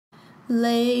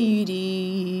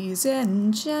Ladies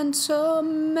and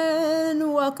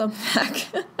gentlemen, welcome back.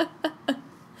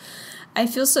 I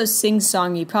feel so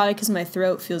sing-songy, probably because my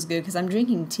throat feels good because I'm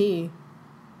drinking tea.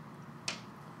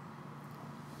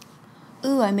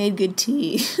 Ooh, I made good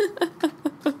tea.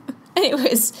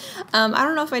 Anyways, I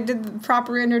don't know if I did the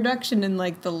proper introduction in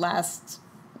like the last,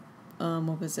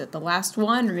 what was it? The last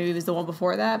one, or maybe it was the one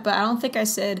before that, but I don't think I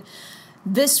said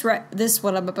this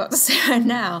what I'm about to say right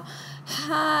now.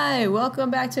 Hi, welcome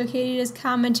back to Katie's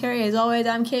commentary. As always,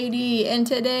 I'm Katie, and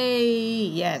today,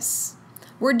 yes,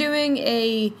 we're doing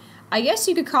I guess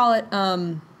you could call it,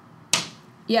 I'm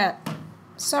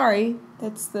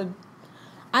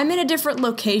in a different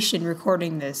location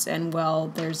recording this, and well,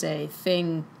 there's a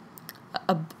thing,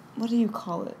 what do you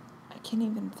call it? I can't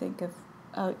even think of,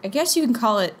 I guess you can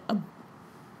call it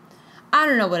I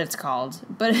don't know what it's called,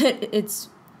 but it's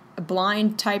a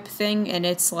blind type thing, and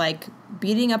it's like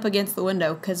beating up against the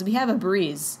window because we have a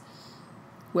breeze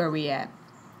where we at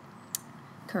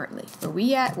currently.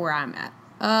 Where I'm at.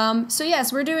 So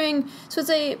yes, it's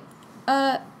a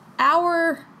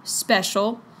hour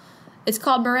special. It's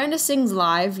called Miranda Sings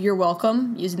Live. You're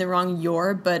welcome. Using the wrong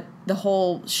 "your," but the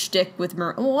whole shtick with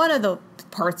one of the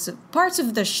parts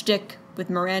of the shtick with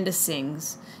Miranda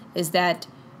Sings is that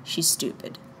she's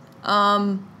stupid.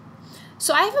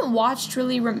 So I haven't watched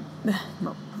really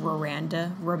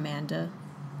Miranda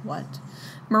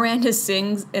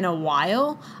Sings in a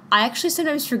while. I actually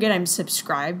sometimes forget I'm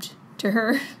subscribed to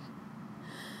her.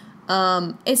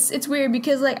 It's weird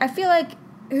because like I feel like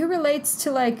who relates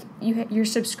to like you're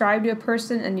subscribed to a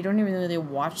person and you don't even really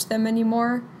watch them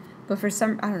anymore, but for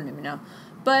some I don't even know.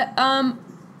 But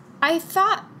I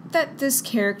thought that this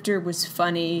character was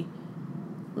funny,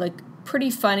 like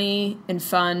pretty funny and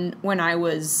fun when I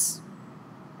was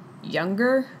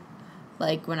younger,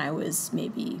 like when I was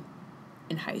maybe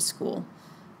in high school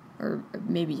or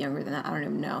maybe younger than that, I don't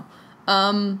even know.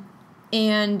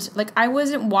 And like I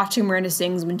wasn't watching Miranda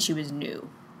Sings when she was new,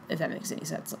 if that makes any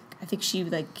sense. Like I think she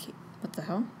like what the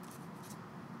hell?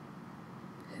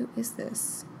 Who is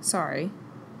this? Sorry.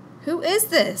 Who is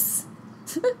this?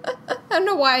 I don't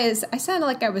know why I sounded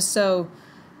like I was so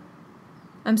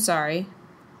I'm sorry.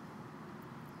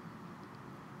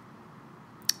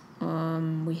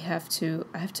 I have to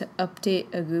update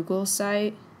a Google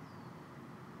site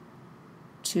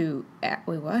to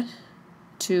what?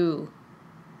 To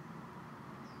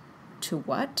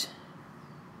what?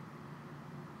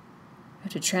 I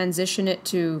have to transition it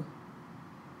to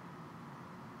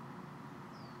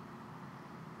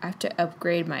I have to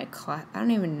upgrade my class. I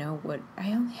don't even know what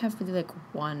I only have really like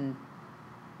one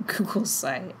Google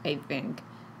site, I think.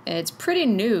 And it's pretty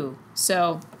new.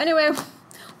 So anyway,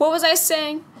 what was I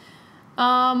saying?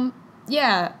 I've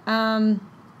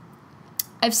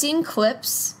seen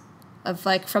clips of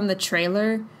like from the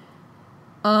trailer.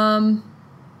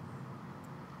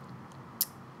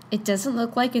 It doesn't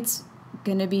look like it's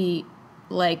gonna be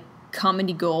like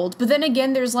comedy gold, but then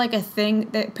again, there's like a thing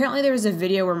that apparently there was a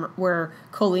video where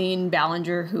Colleen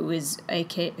Ballinger, who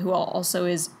also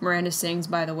is Miranda Sings,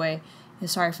 by the way.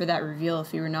 Sorry for that reveal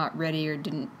if you were not ready or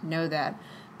didn't know that,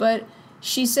 but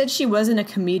she said she wasn't a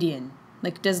comedian.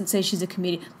 Like, doesn't say she's a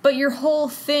comedian. But your whole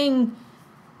thing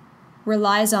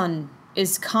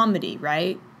is comedy,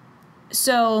 right?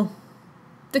 So,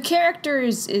 the character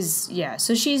is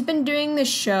so she's been doing this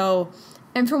show,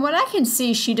 and from what I can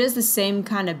see, she does the same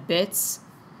kind of bits.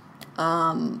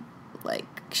 Like,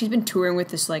 she's been touring with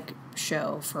this, like,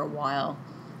 show for a while,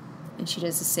 and she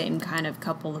does the same kind of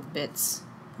couple of bits,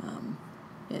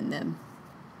 in them.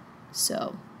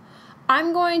 So,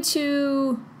 I'm going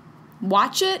to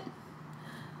watch it.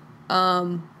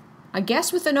 I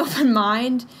guess with an open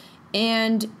mind,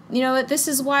 and you know what, this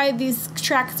is why these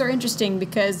tracks are interesting,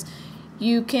 because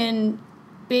you can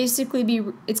basically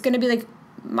it's going to be like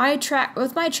my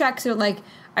tracks are like,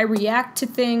 I react to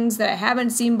things that I haven't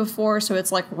seen before, so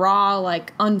it's like raw,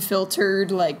 like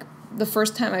unfiltered, like the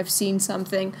first time I've seen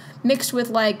something, mixed with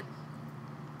like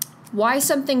why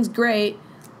something's great,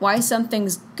 why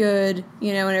something's good,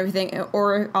 you know, and everything,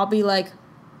 or I'll be like,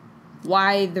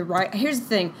 here's the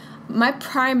thing. My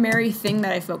primary thing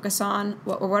that I focus on,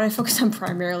 what I focus on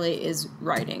primarily is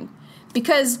writing.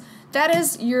 Because that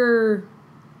is you are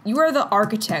the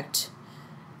architect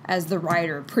as the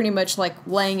writer, pretty much like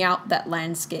laying out that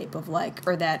landscape of like,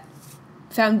 or that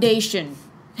foundation.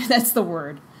 That's the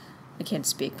word. I can't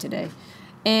speak today.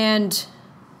 And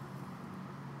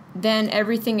then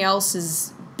everything else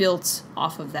is built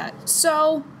off of that.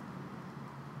 So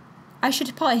I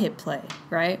should probably hit play,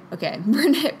 right? Okay, we're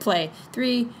gonna hit play.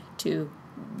 3, 2,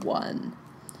 1.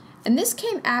 And this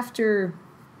came after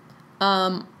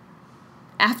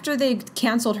after they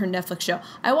canceled her Netflix show.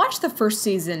 I watched the first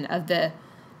season of the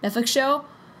Netflix show.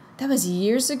 That was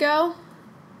years ago.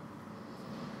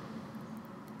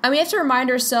 I mean, we have to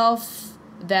remind ourselves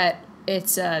that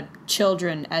it's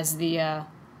children as the...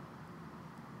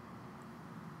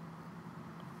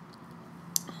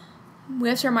 we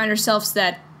have to remind ourselves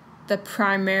that the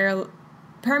primary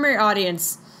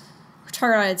audience,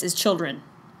 target audience, is children.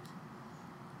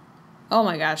 Oh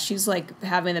my gosh, she's like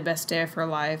having the best day of her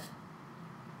life.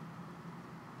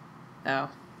 Oh.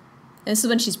 And this is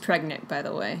when she's pregnant, by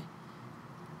the way.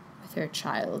 With her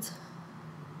child.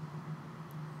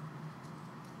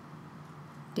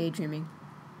 Daydreaming.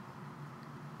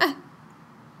 Ah.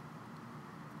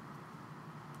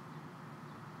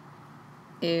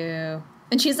 Ew.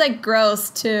 And she's like gross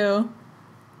too.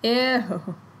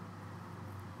 Ew.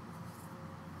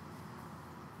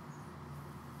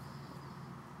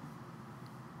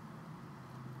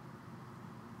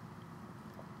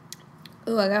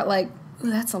 Ooh, I got like, ooh,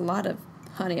 that's a lot of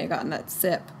honey I got in that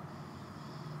sip.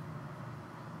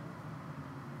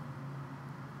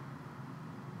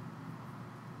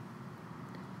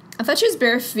 I thought she was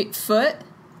barefoot.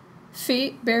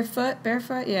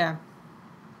 Barefoot, yeah.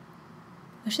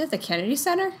 Was she at the Kennedy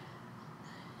Center?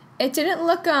 It didn't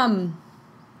look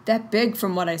that big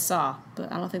from what I saw,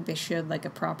 but I don't think they showed like a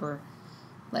proper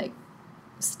like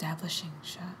establishing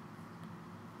shot.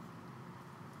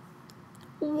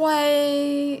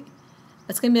 Wait.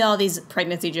 That's gonna be all these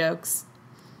pregnancy jokes.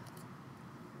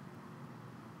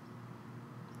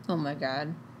 Oh my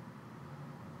god.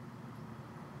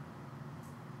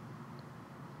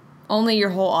 Only your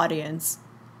whole audience.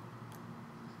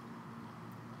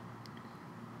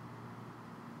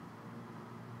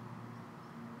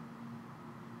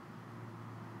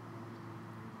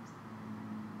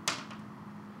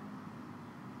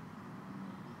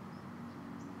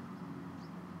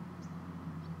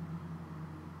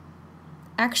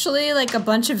 Actually, like a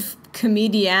bunch of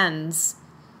comedians,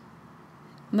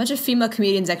 a bunch of female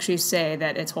comedians actually say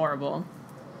that it's horrible.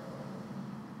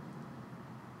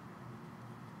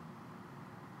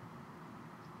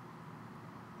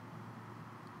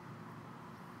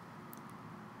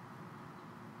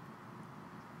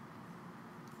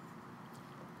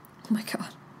 Oh my god.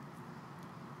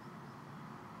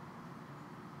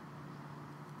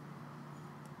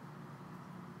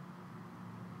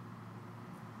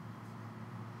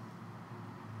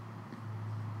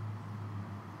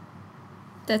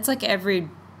 That's like every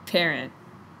parent.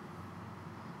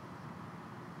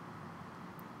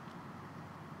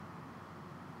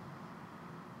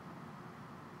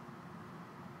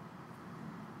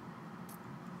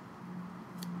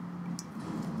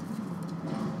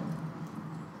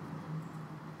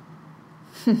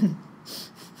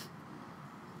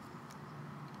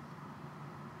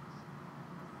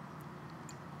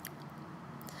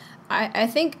 I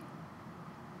think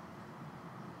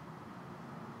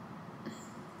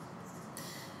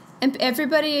and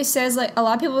everybody says, like, a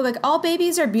lot of people are like, all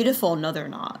babies are beautiful. No, they're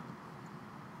not.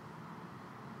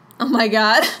 Oh my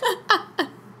god.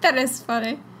 That is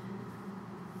funny.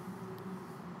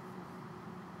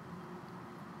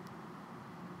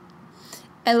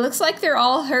 It looks like they're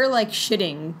all her, like,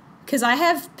 shitting. Because I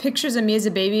have pictures of me as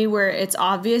a baby where it's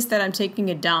obvious that I'm taking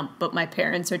a dump, but my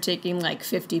parents are taking, like,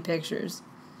 50 pictures.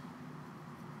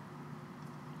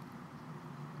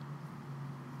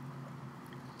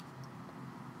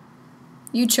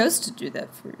 You chose to do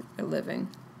that for a living.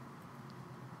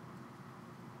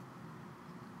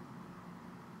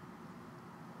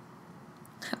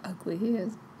 How ugly he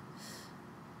is.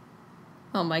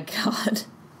 Oh my god.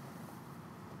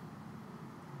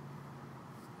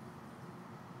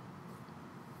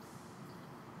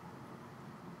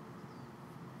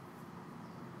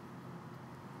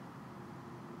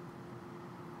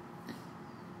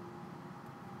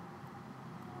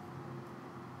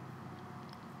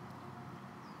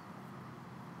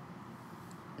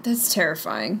 That's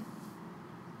terrifying.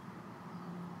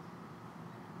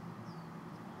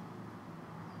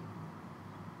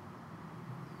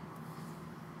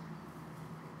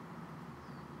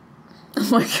 Oh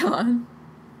my god.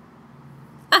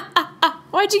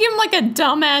 Why'd you give him like a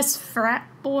dumbass frat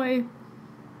boy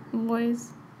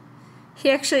voice? He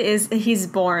actually is, he's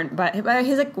born, but he's like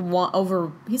he's like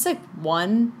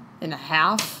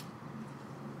 1.5,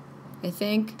 I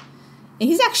think. And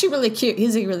he's actually really cute.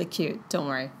 He's like really cute. Don't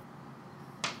worry.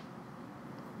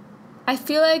 I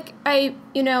feel like I'm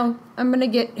gonna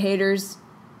get haters,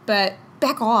 but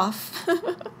back off.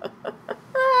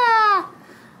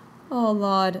 Oh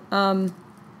Lord.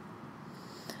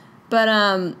 But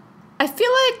I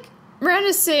feel like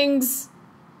Miranda sings.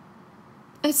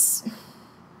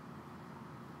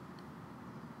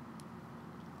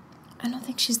 I don't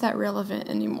think she's that relevant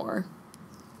anymore.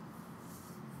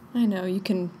 I know, you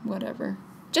can, whatever.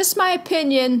 Just my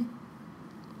opinion.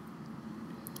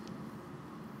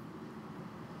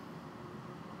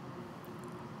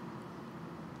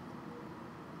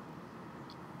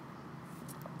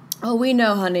 Oh, we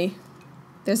know, honey.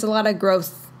 There's a lot of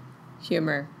growth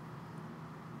humor.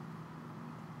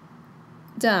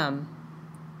 Dumb.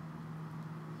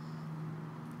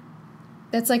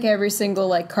 That's like every single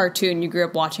like cartoon you grew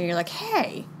up watching. You're like,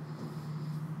 hey.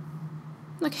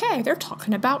 Like, hey, they're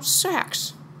talking about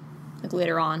sex. Like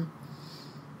later on.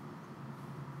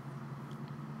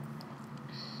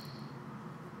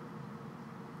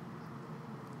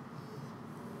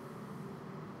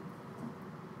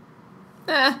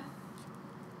 Eh.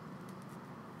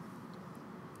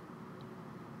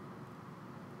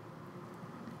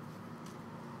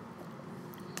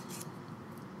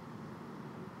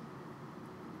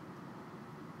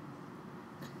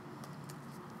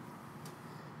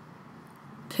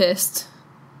 Pissed.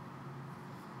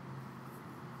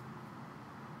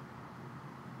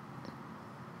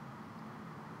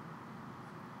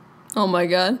 Oh my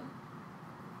god.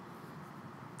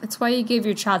 That's why you gave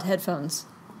your child headphones.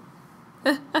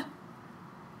 Then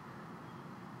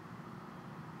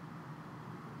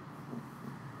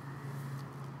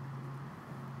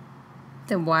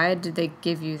why did they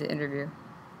give you the interview?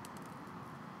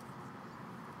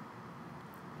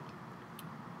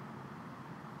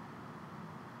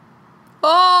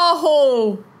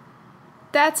 Oh!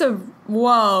 That's a...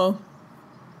 Whoa.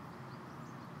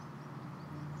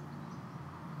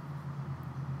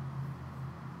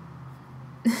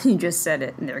 You just said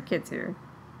it, and there are kids here.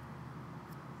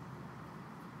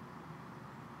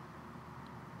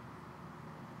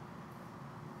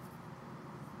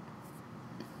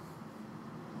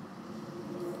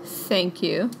 Thank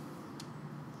you.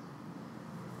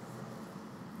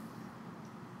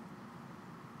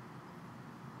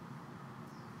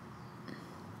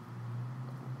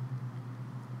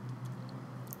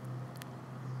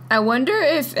 I wonder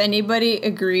if anybody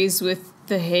agrees with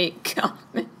the hate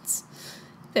comments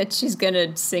that she's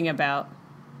gonna sing about.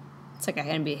 It's like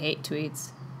gonna be hate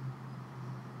tweets.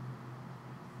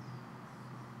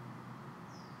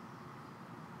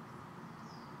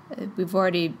 We've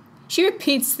already... She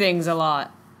repeats things a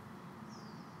lot.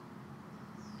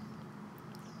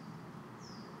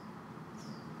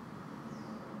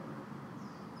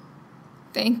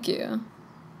 Thank you.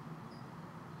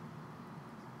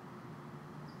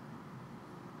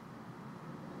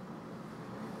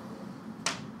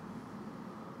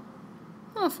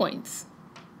 Oh, points.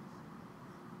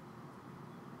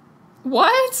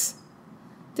 What?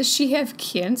 Does she have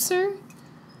cancer?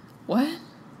 What?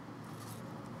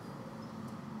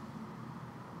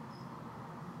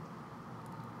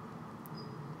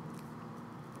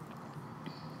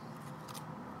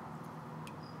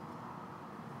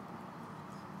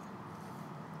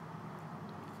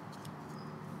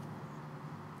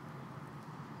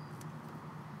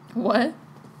 What?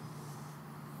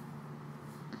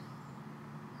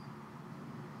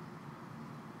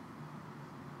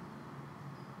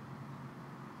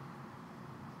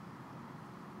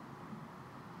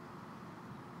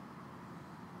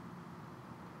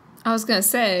 I was gonna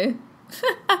say,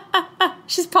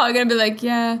 she's probably gonna be like,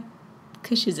 yeah,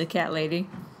 because she's a cat lady.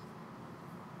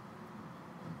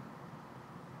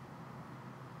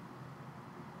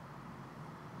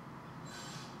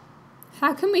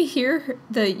 How can we hear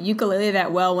the ukulele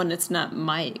that well when it's not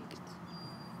mic'd?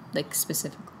 Like,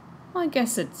 specifically. Well, I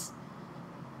guess it's...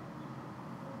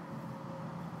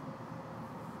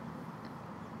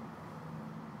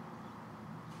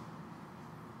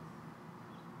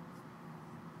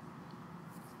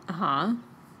 Uh-huh.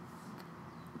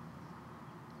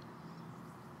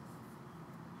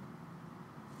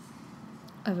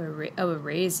 Of a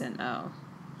raisin, oh.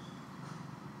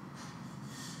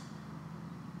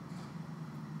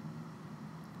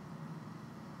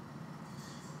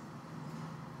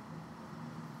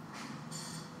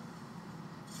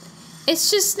 It's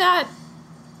just not...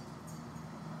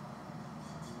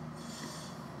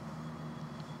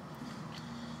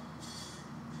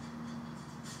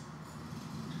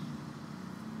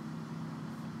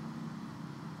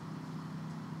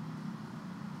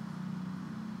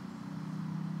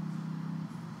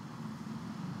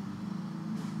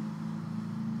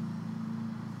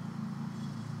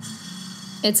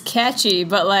 It's catchy,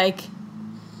 but like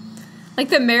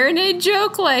the marinade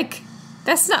joke, like,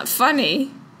 that's not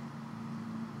funny.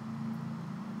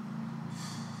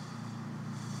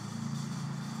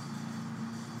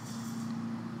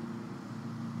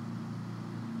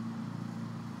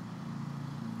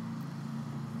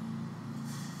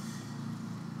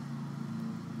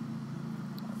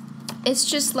 It's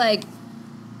just like...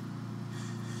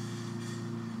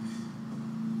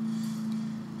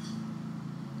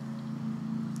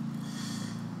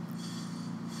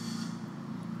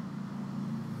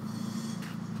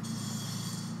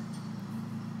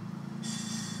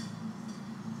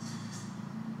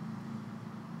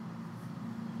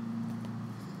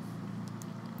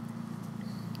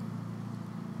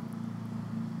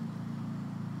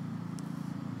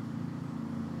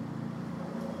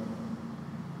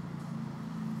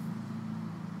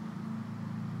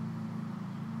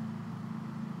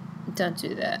 Don't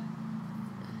do that.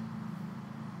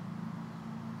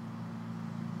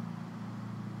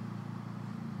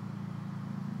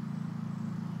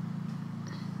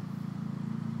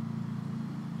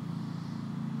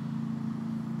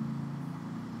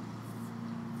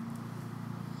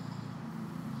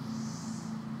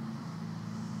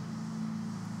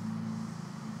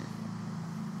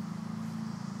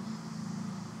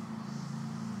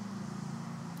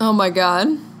 Oh my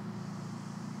god.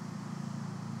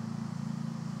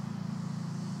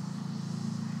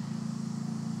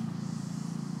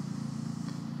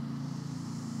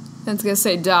 I was gonna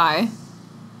say die.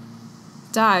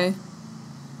 Die.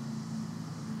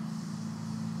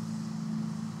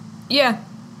 Yeah.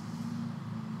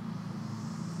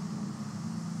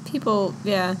 People,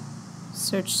 yeah.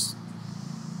 Search.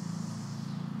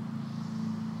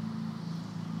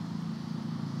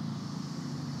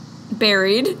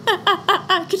 Buried.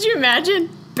 Could you imagine?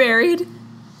 Buried.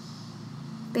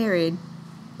 Buried.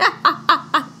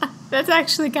 That's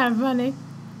actually kind of funny.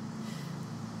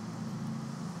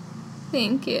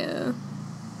 Thank you.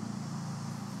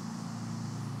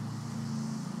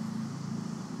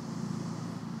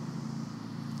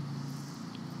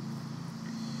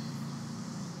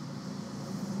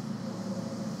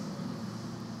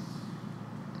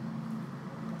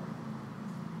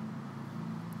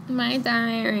 My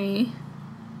diary.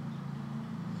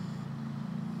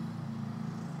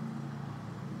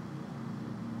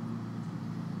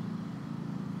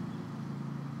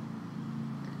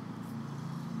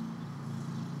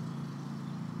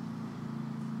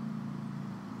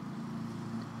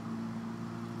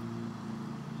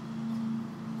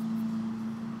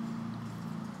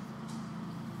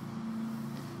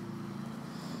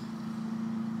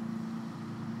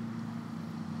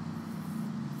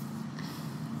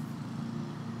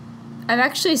 I've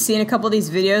actually seen a couple of these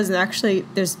videos, and actually,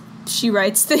 she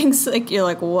writes things like you're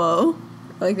like, whoa,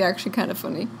 like they're actually kind of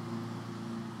funny.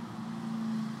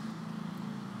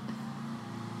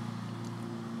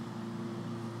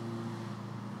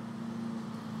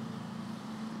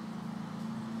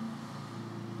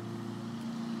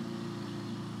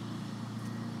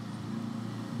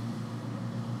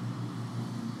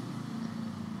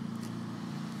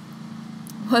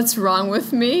 What's wrong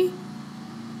with me?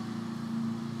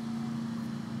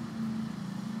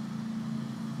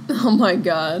 Oh my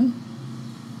god.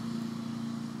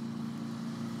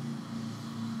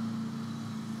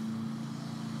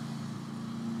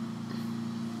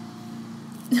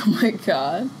 Oh my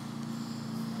god.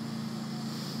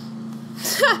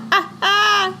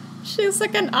 She looks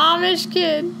like an Amish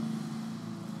kid.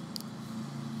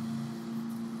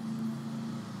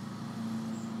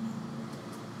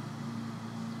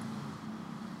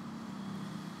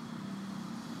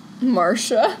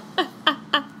 Marsha.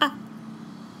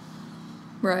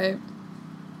 Right.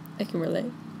 I can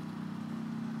relate.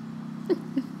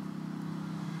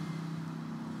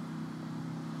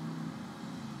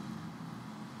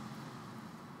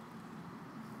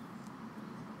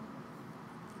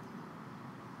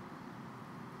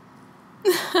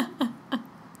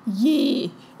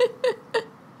 Yee.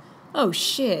 Oh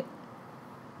shit.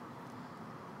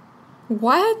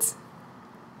 What?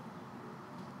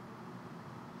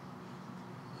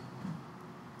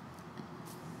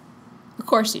 Of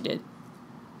course you did.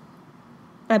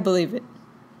 I believe it.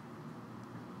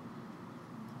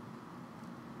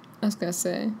 I was gonna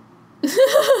say.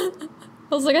 I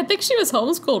was like, I think she was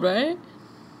homeschooled, right?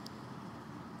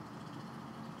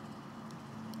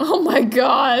 Oh my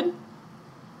god.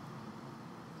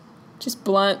 Just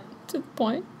blunt to the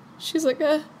point. She's like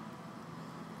a...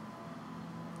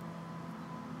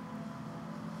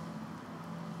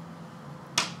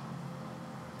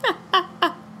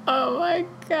 Oh my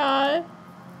god.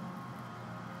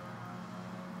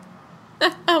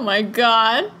 Oh my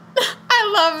god.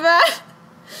 I love that.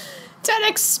 Don't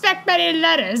expect many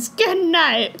letters. Good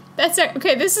night. That's it.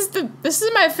 Okay, this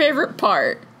is my favorite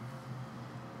part.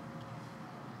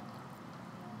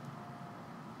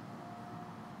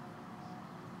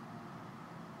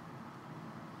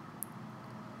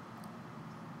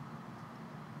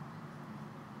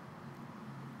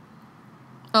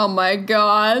 Oh my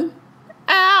god.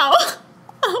 Ow!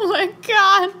 Oh my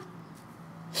god.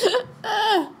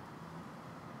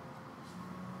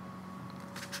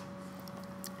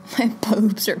 My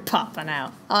boobs are popping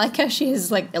out. I like how she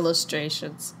has, like,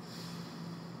 illustrations.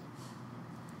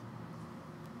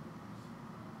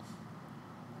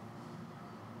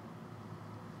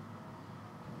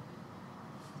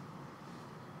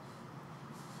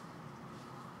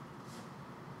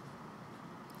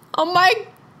 Oh my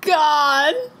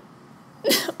god!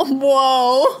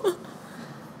 Whoa!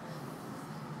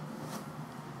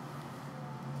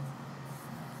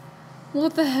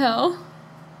 What the hell?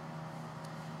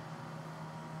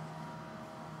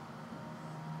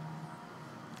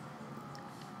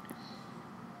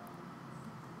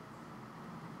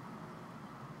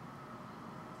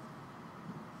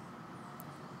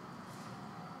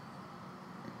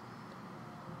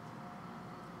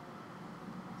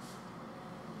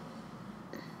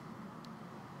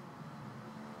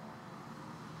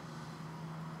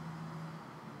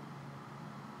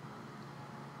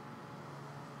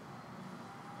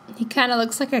 He kind of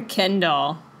looks like a Ken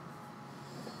doll.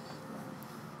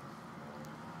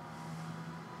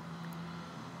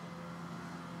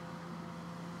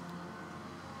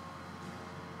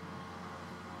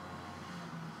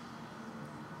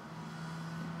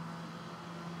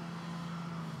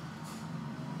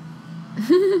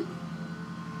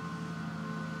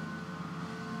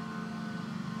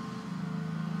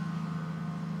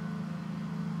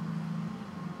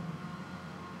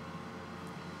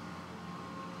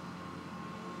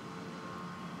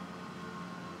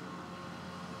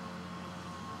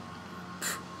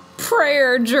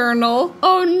 Prayer journal.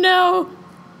 Oh no.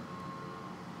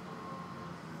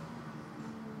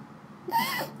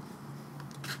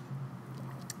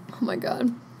 Oh my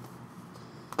god.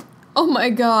 Oh my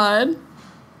god.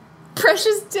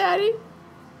 Precious daddy.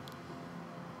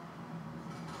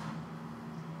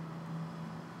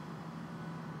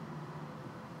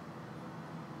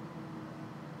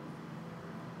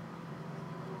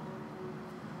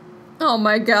 Oh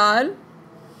my god.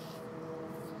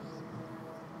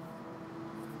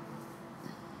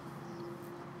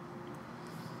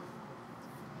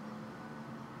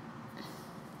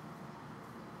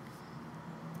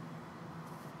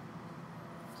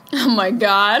 Oh my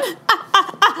god.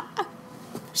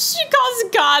 She calls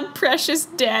God precious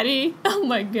daddy. Oh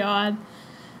my god.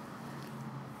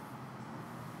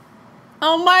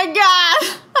 Oh my god.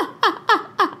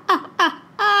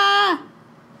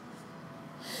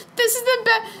 This is the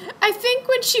best. I think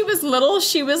when she was little,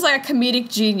 she was like a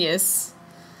comedic genius.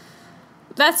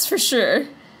 That's for sure.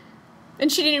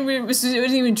 And she didn't even, wasn't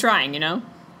even trying, you know?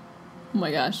 Oh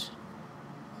my gosh.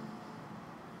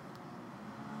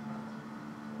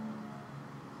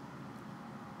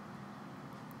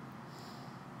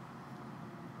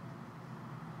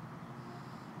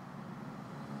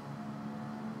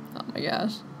 Oh my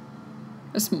gosh.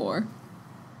 There's more.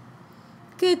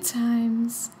 Good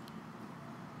times.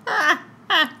 Ah,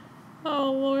 ah.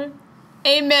 Oh Lord.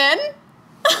 Amen.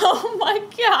 Oh my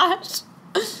gosh.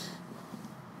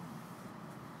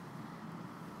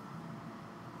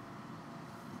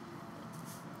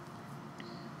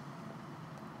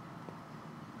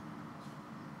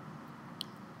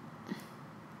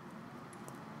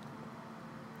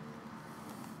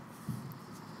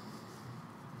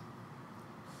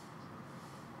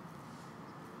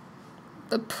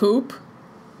 The poop?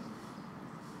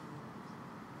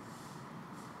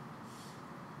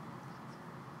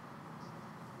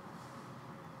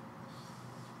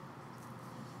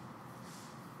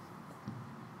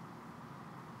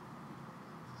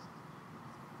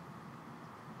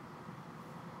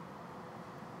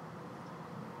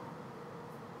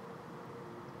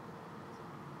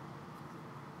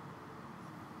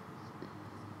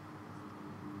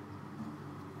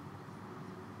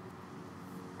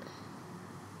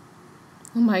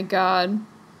 Oh my god.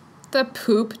 The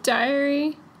poop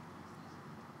diary?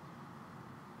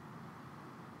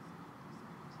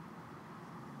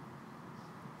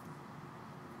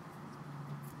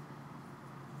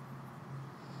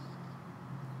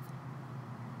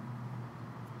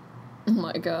 Oh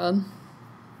my god.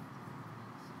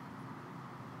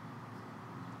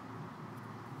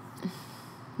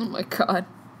 Oh my god.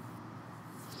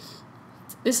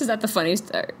 This is not the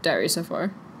funniest diary so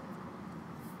far.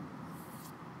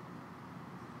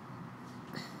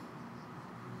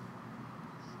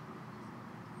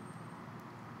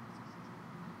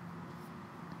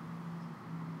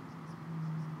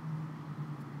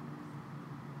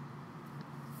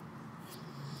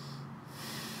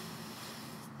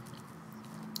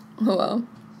 Oh well.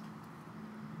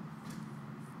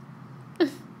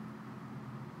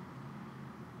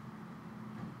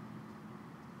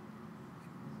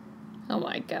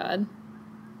 God.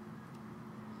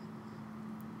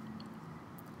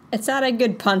 It's not a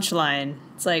good punchline.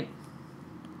 It's like,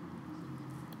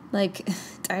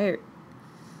 tired.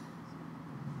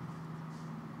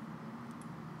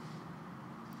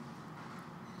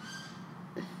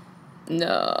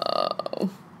 No.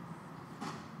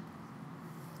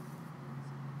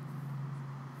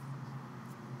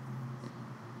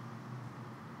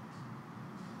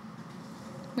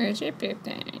 Where's your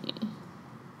birthday?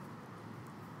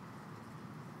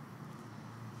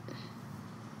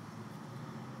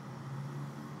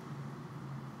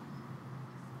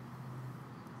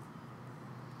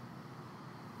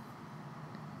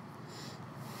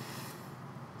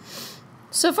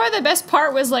 So far, the best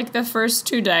part was like the first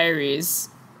two diaries.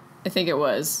 I think it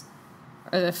was.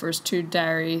 Or the first two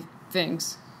diary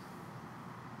things.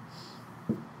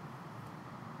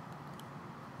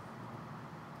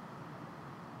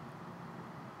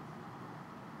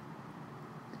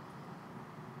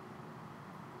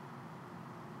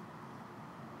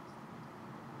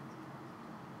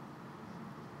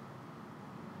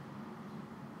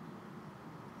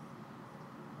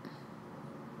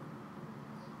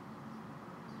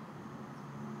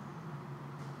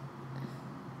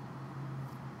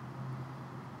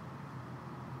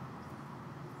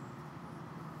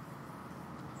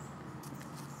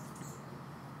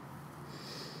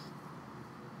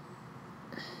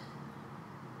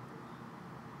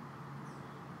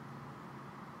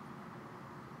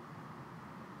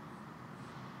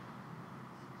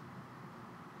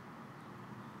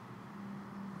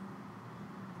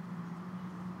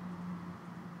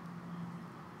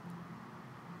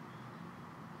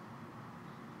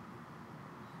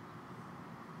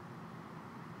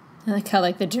 I like how,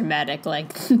 like, the dramatic,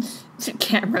 like,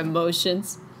 camera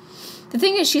motions. The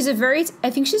thing is, I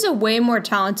think she's a way more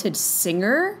talented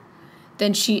singer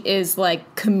than she is,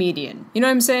 like, comedian. You know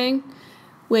what I'm saying?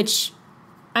 Which,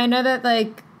 I know that,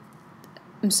 like,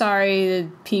 I'm sorry,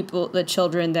 the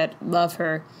children that love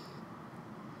her.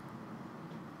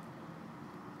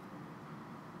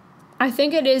 I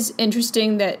think it is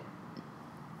interesting that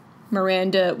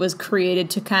Miranda was created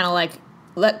to kind of, like,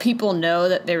 let people know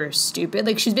that they were stupid.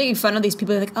 Like, she's making fun of these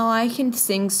people. Like, oh, I can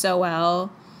sing so well.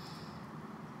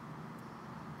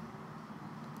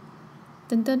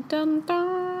 Dun, dun, dun,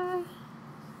 dun.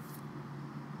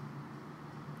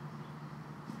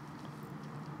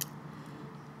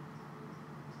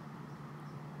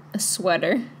 A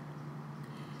sweater.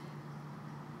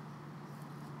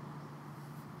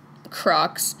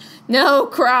 Crocs. No,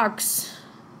 Crocs.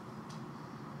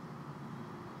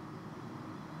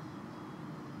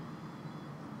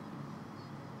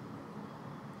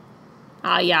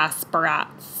 Ah, yeah,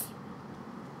 sprats.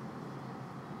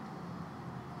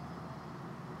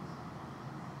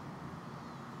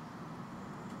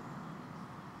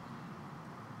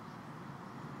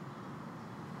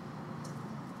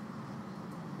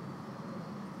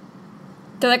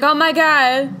 They're like, oh my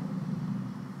God.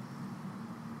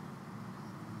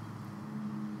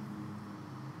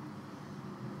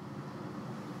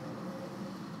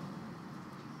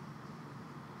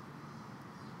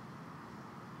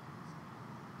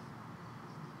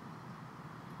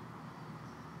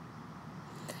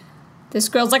 This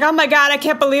girl's like, oh my God, I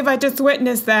can't believe I just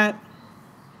witnessed that.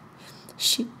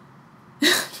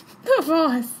 The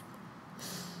voice.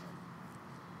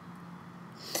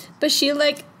 But she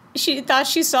thought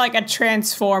she saw like a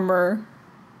transformer.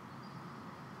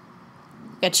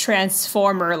 A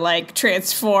transformer, like,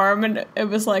 transform, and it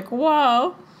was like,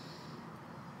 whoa.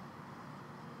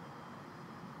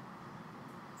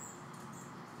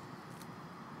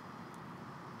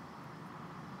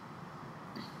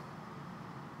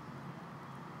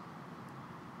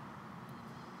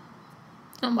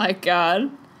 Oh my God.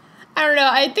 I don't know.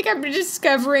 I think I'm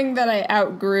discovering that I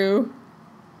outgrew.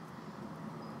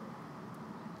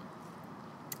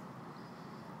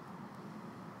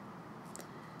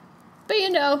 But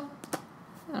you know,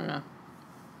 I don't know.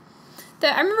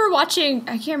 I remember watching,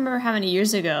 I can't remember how many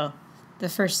years ago, the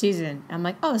first season. I'm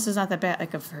like, oh, this is not that bad,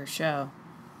 like, of her show.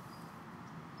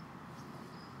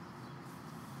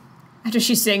 After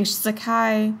she sings, she's like,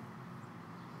 hi.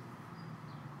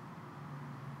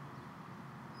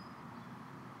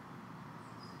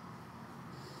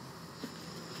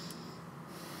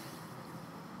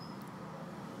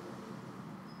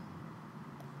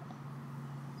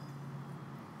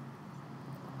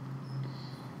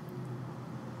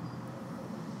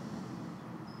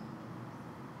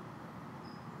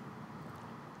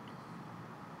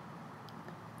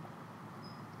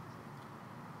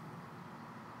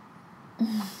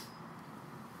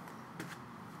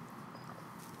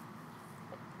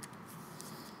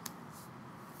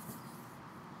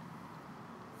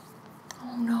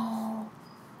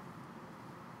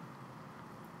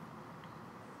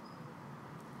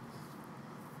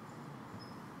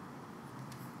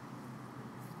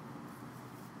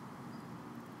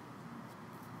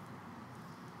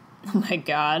 Oh my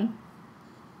god.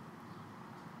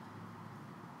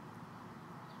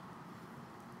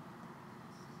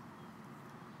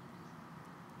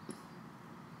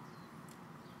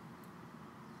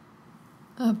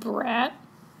 A brat?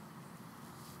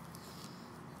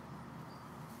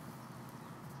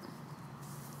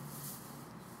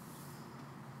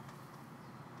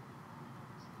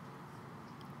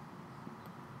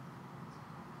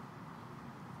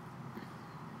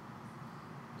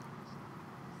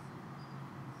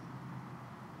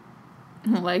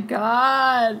 Oh my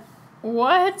god.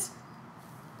 What?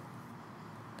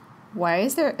 Why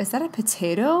is that a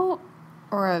potato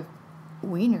or a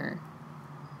wiener?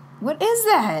 What is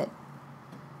that?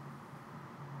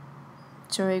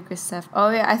 Joey Graceffa. Oh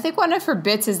yeah, I think one of her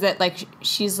bits is that like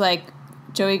she's like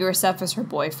Joey Graceffa is her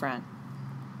boyfriend.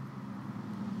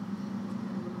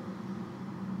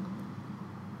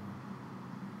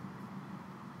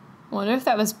 I wonder if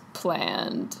that was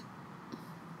planned.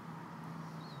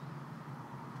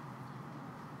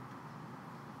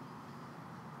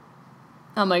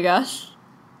 Oh my gosh.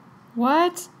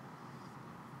 What?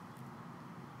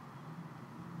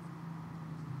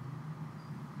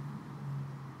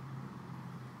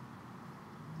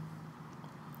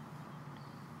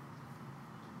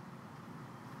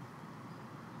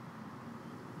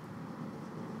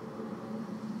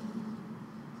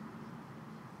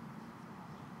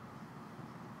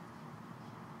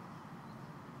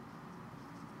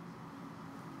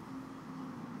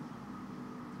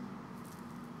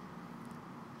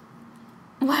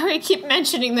 Why do we keep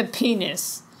mentioning the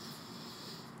penis?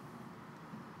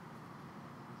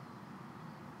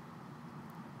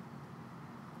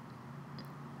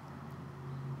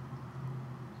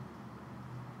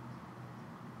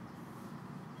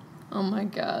 Oh my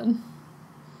god.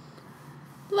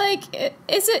 Like,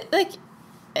 is it like,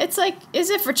 it's like,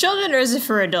 is it for children or is it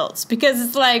for adults? Because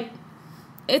it's like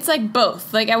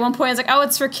both. Like, at one point it's like, oh,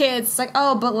 it's for kids. It's like,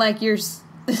 oh, but like, you're...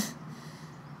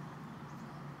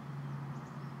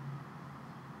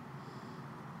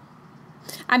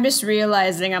 I'm just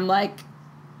realizing I'm like,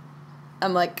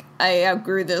 I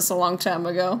outgrew this a long time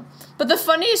ago. But the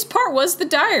funniest part was the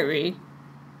diary.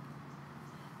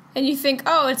 And you think,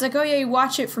 oh, it's like, oh yeah, you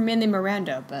watch it for mainly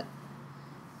Miranda, but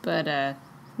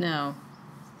no.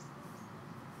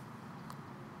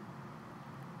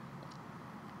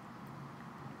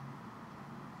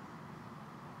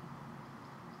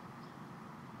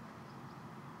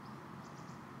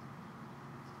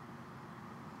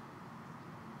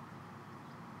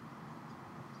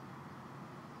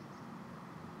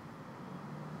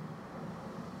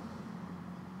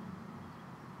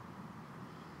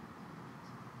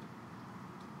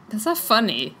 That's not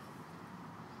funny.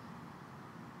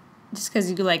 Just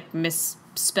because you, like,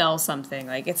 misspell something.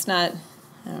 Like, it's not...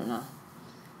 I don't know.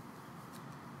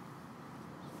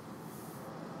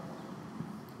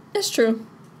 It's true.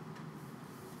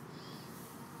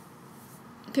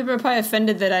 People are probably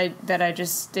offended that I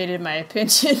just stated my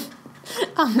opinion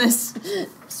on this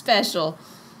special.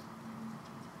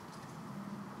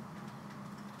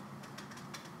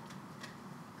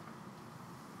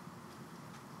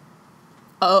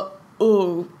 Oh,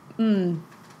 ooh,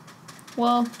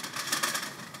 Well,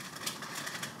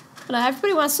 but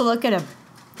everybody wants to look at a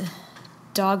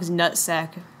dog's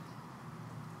nutsack.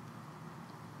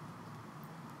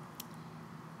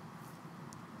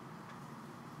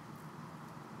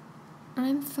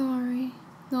 I'm sorry.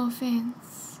 No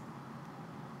offense.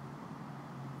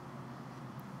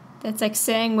 That's like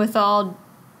saying with all...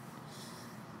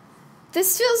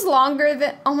 This feels longer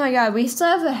than... Oh my god, we still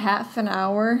have a half an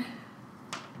hour.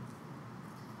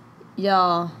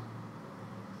 Y'all.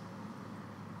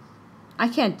 I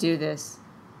can't do this.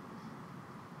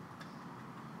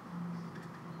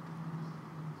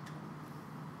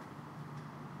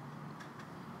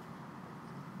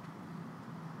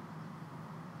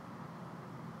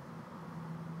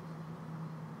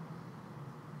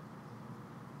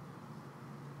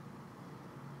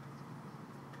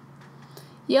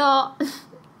 Y'all,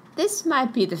 this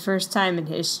might be the first time in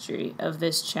history of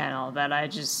this channel that I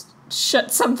just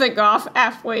shut something off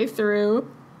halfway through.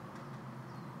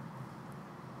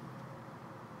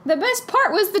 The best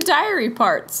part was the diary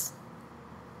parts.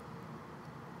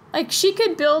 Like, she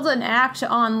could build an act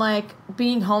on, like,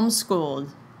 being homeschooled.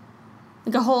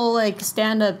 Like, a whole, like,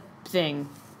 stand-up thing.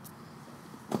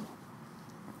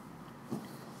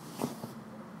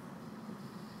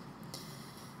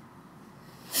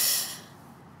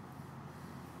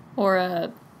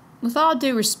 Or, with all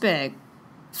due respect,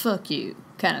 fuck you,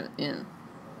 kind of, you know.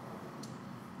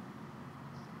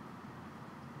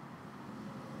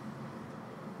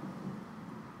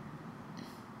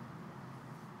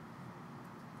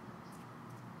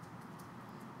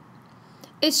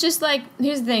 It's just like,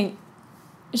 here's the thing.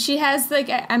 She has, like,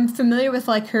 I'm familiar with,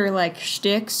 like, her, like,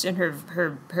 shticks and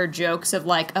her jokes of,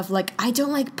 like, I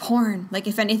don't like porn. Like,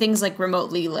 if anything's, like,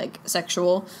 remotely, like,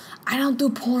 sexual, I don't do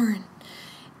porn.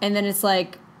 And then it's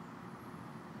like,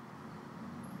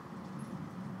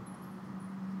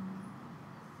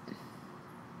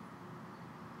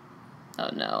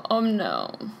 oh no, oh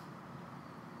no.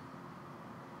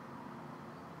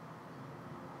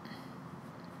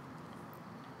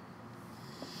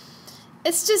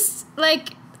 It's just, like,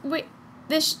 wait,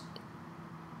 the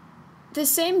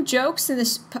same jokes in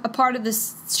this, a part of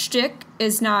this shtick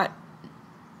is not,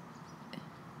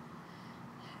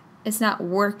 it's not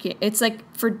working. It's like,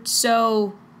 for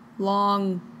so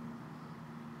long,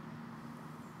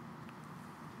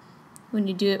 when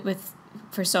you do it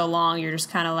for so long, you're just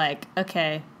kind of like,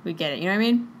 okay, we get it. You know what I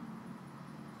mean?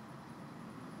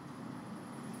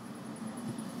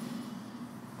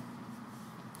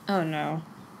 Oh no.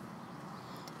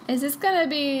 Is this gonna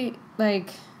be, like,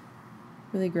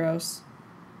 really gross?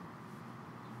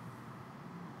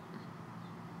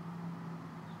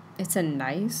 It's a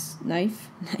nice knife.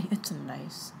 It's a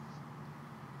nice.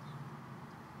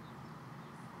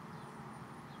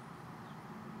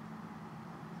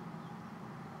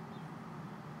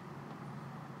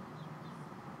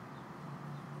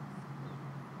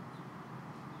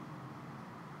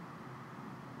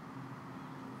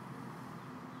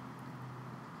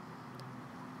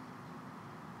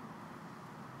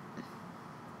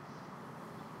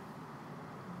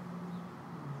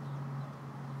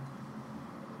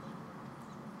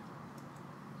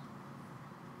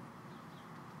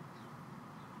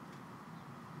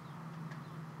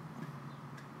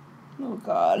 Oh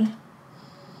God.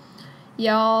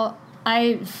 Y'all,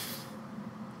 I'm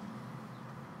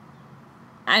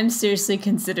seriously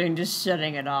considering just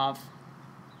shutting it off.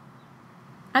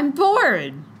 I'm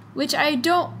bored, which I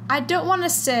don't want to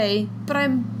say, but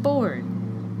I'm bored.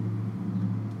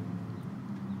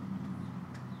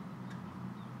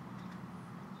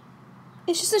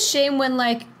 It's just a shame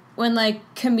when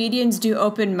comedians do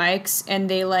open mics and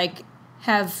they, like,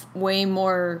 have way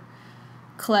more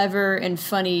clever and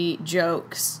funny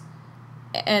jokes,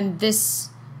 and this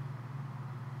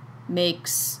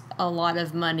makes a lot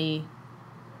of money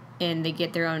and they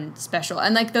get their own special.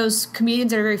 And, like, those comedians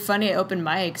that are very funny at open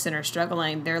mics and are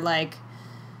struggling, they're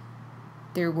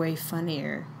way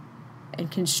funnier and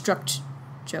construct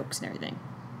jokes and everything.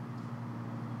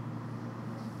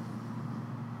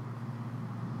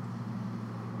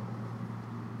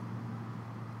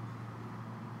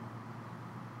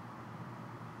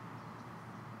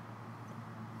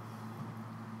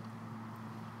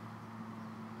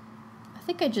 I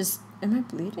think am I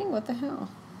bleeding? What the hell?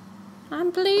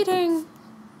 I'm bleeding.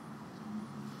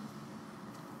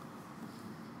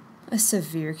 A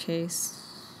severe case.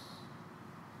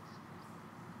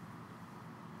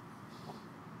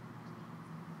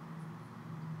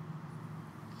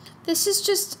 This is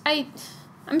just,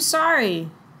 I'm sorry.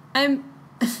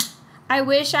 I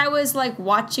wish I was, like,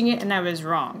 watching it and I was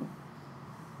wrong.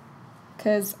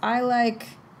 'Cause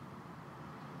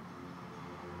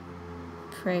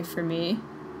pray for me.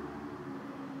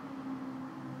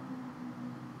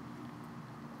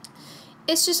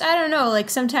 It's just, I don't know, like,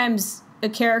 sometimes a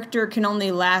character can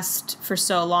only last for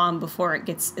so long before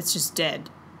it's just dead.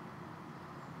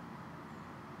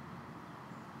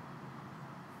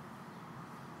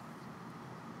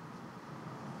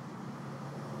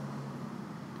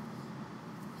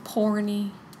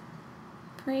 Porny.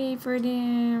 Pray for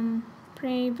them.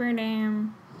 Pray for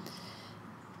them.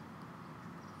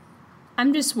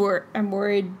 I'm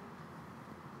worried.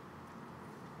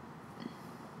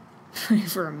 Pray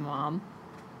for a mom.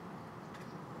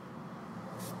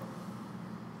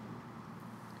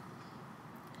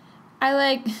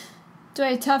 Do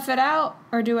I tough it out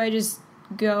or do I just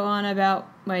go on about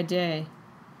my day?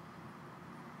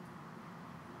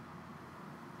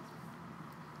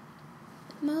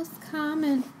 Most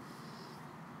common.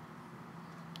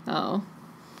 Oh.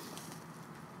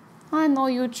 I know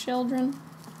you children.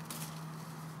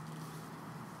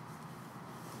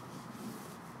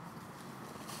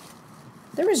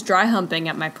 There was dry humping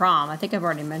at my prom. I think I've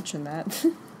already mentioned that.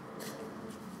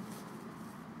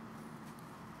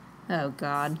 Oh,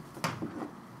 God.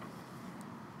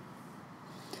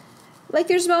 Like,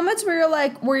 there's moments where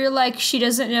you're like, she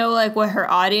doesn't know, like, what her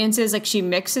audience is. Like, she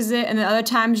mixes it. And then other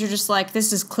times you're just like,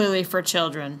 this is clearly for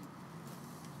children.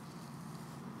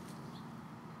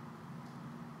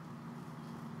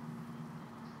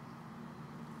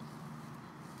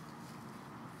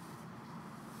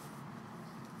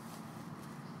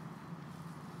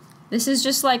 This is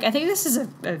just like, I think this is a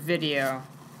video.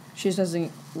 She's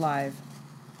doesn't live.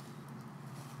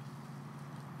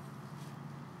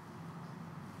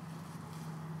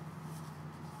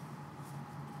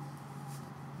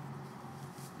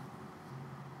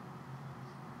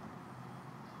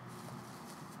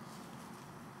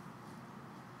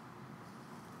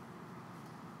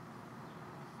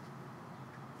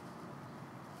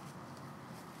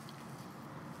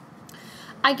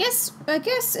 I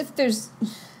guess if there's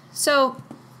so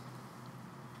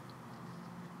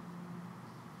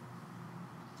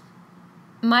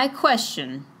my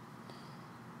question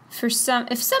for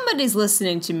if somebody's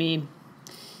listening to me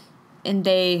and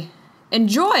they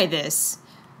enjoy this,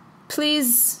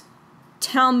 please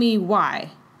tell me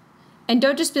why. And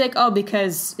don't just be like, "Oh,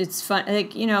 because it's fun."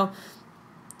 Like, you know,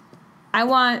 I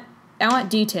want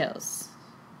details.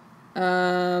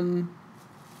 I'm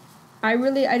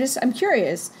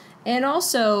curious. And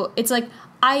also, it's like,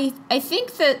 I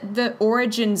think that the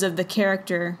origins of the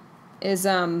character is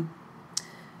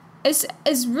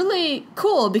really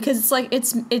cool, because it's like,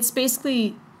 it's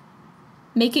basically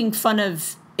making fun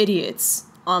of idiots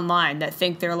online that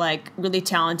think they're like really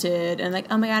talented and like,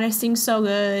 oh my god, I sing so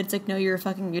good. It's like, no, you're a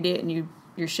fucking idiot and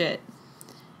you're shit.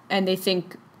 And they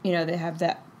think, you know, they have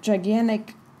that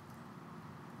gigantic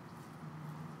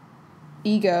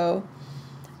ego.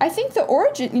 I think the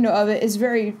origin, you know, of it is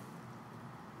very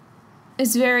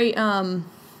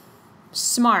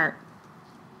smart.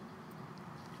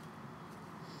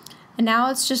 And now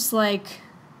it's just like,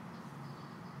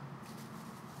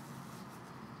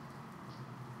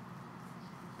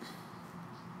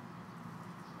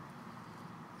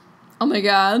 oh my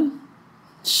god,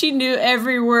 she knew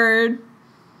every word.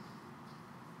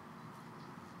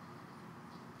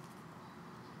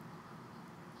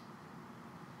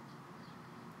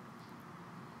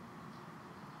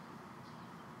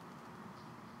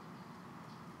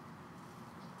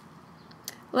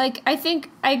 Like, I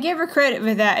think I give her credit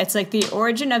for that. It's like the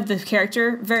origin of the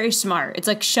character, very smart. It's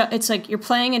like it's like you're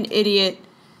playing an idiot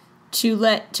to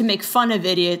make fun of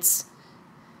idiots,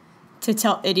 to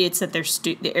tell idiots that they're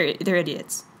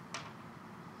idiots.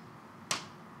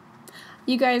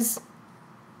 You guys,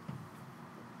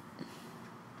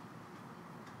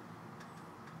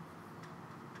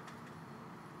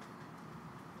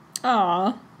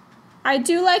 aw, I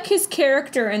do like his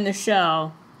character in the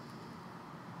show.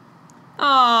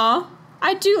 Aw,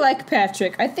 I do like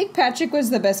Patrick. I think Patrick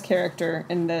was the best character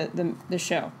in the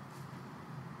show.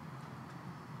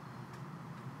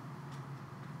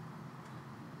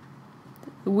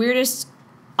 The weirdest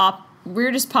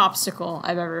popsicle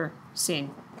I've ever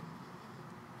seen.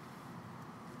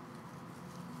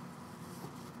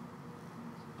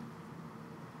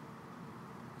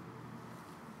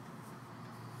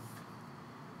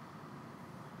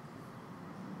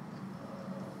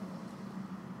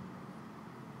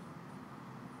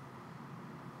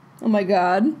 Oh my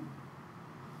god.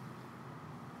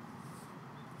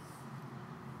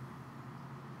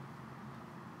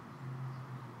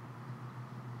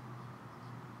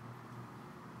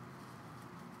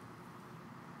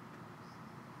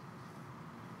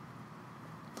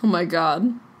 Oh my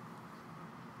god.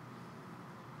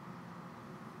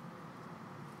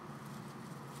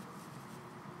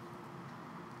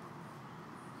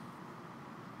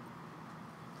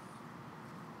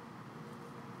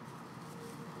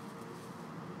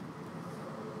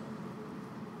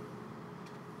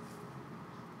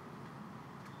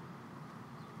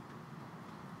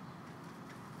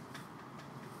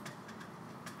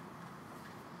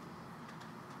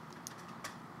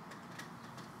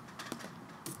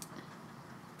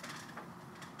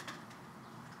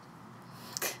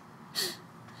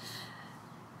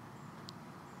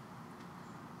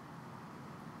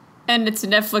 And it's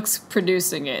Netflix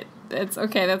producing it. That's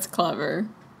okay, that's clever.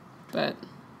 But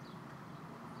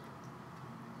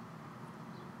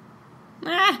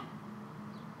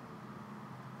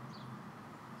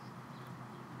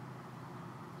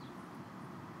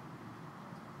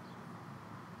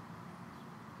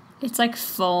it's like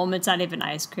foam, it's not even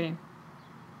ice cream.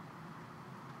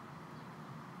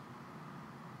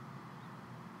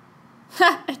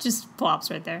 It just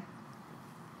plops right there.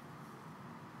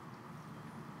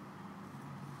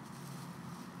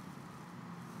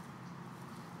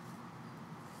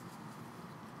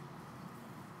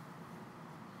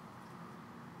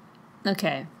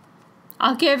 Okay.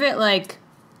 I'll give it like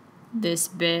this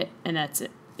bit and that's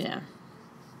it. Yeah.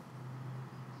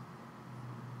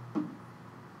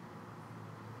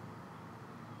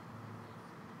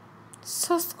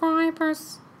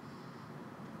 Subscribers.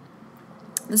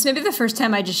 This may be the first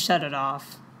time I just shut it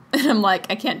off. And I'm like,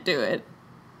 I can't do it.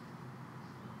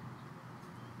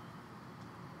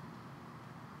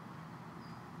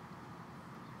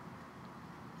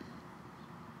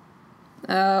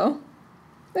 Oh.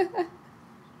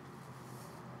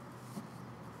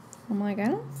 I'm like, I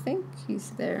don't think he's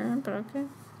there, but okay.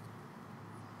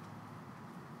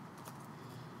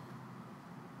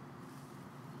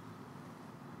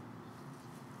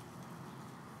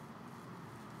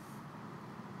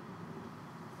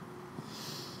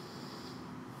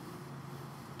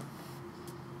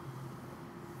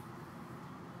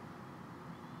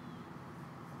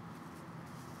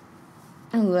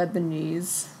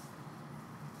 Lebanese.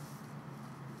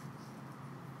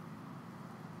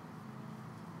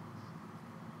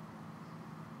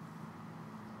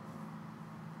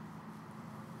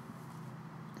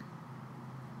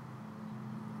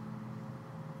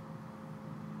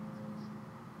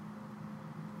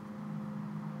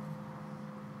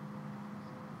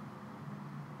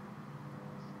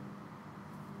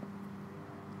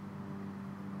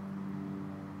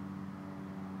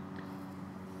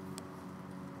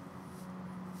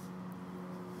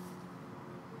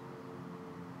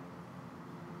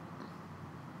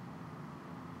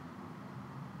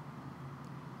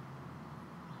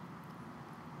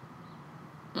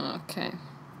 Okay.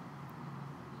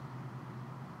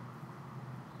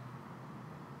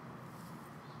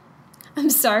 I'm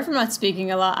sorry for not speaking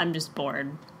a lot. I'm just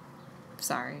bored.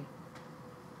 Sorry.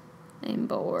 I'm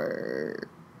bored.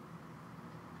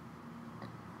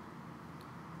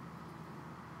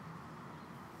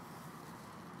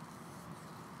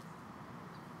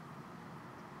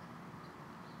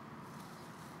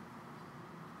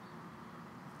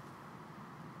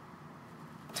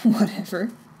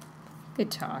 Whatever. Good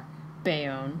talk.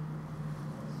 Bayonne.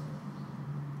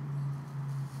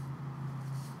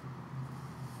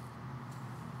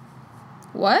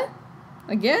 What?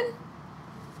 Again?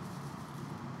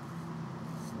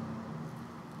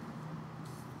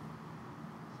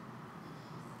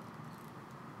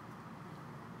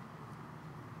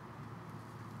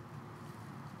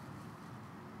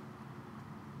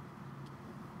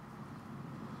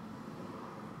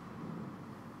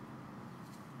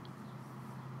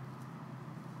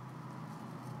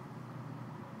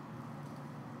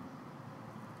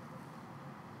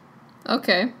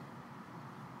 Okay.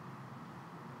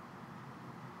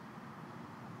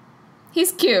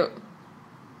 He's cute.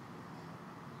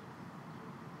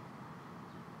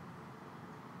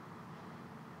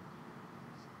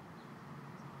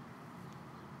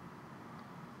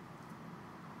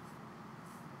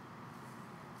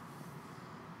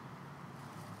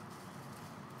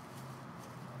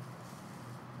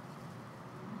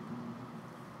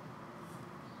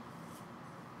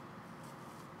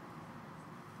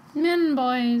 Men,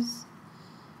 boys.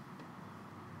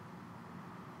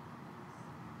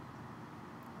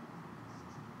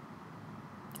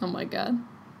 Oh my god.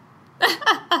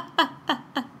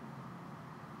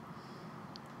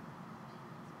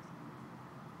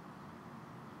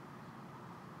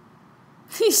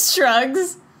 He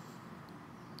shrugs.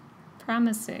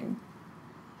 Promising.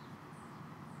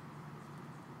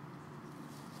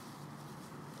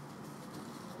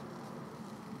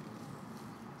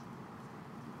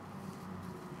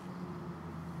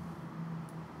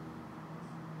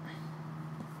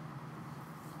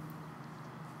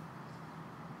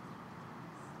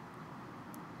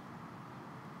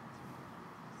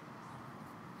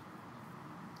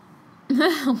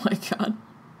 Oh my god.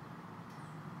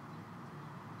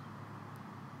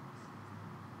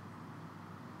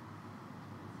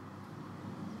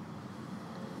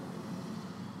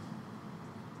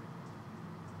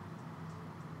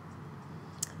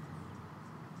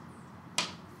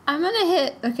 I'm gonna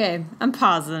hit, okay, I'm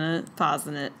pausing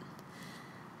it.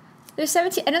 There's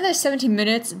 17, I know there's 17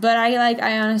 minutes, but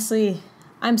I honestly,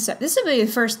 this will be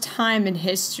the first time in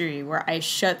history where I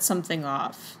shut something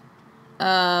off.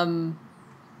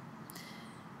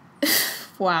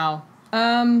 Wow.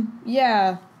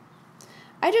 Yeah.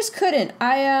 I just couldn't.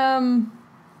 I've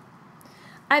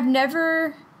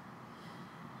never,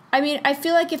 I mean, I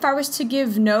feel like if I was to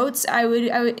give notes, I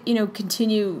would,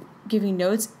 continue giving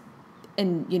notes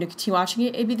and, continue watching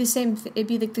it. It'd be the same, it'd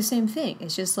be like the same thing.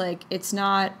 It's just like, it's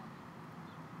not,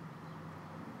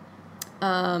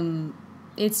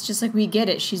 it's just like, we get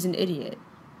it. She's an idiot.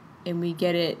 And we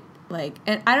get it, like,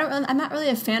 and I'm not really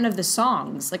a fan of the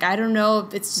songs. Like, I don't know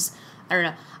if it's just, I don't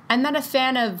know. I'm not a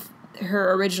fan of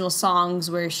her original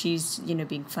songs where she's,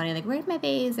 being funny, like, where's my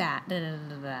bass at? Da, da,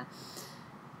 da,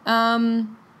 da.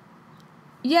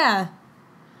 Yeah.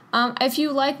 If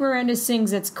you like Miranda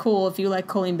sings, that's cool. If you like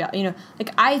Colleen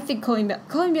I think Colleen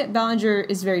Ballinger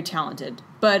is very talented,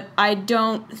 but I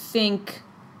don't think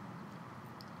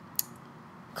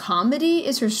comedy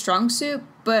is her strong suit,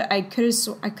 but I could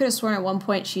have sworn at one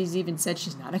point she's even said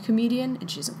she's not a comedian and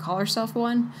she doesn't call herself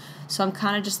one. So I'm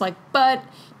kind of just like, but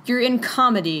you're in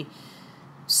comedy.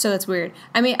 So that's weird.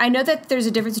 I mean, I know that there's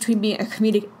a difference between being a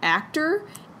comedic actor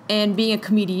and being a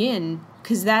comedian,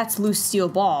 because that's Lucille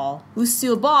Ball.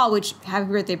 Lucille Ball, which, happy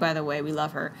birthday, by the way, we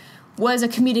love her, was a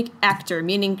comedic actor,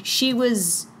 meaning she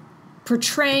was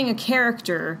portraying a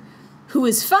character who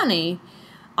was funny,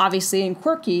 obviously, and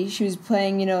quirky. She was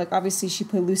playing, you know, like, obviously she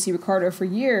played Lucy Ricardo for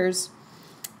years.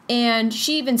 And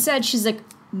she even said, she's like,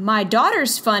 my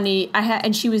daughter's funny.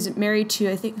 And she was married to,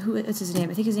 I think, what's his name?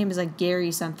 I think his name is like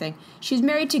Gary something. She's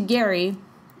married to Gary.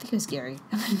 I think it was Gary.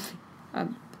 I'm a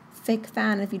fake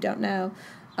fan if you don't know.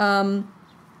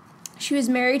 She was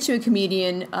married to a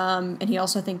comedian, and he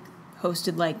also, I think,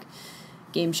 hosted, like,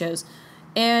 game shows.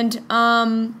 And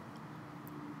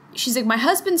she's like, my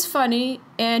husband's funny,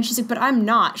 and she's like, but I'm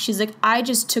not. She's like, I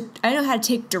know how to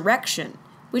take direction,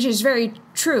 which is very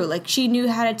true. Like, she knew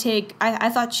how to take, I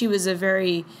thought she was a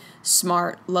very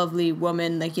smart, lovely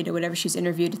woman. Like, you know, whenever she's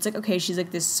interviewed, it's like, okay, she's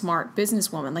like this smart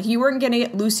businesswoman. Like, you weren't going to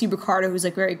get Lucy Ricardo, who's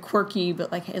like very quirky,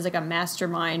 but like is like a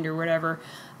mastermind or whatever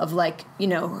of like, you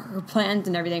know, her plans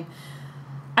and everything.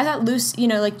 I thought Lucy, you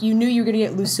know, like you knew you were going to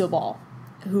get Lucille Ball,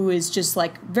 who is just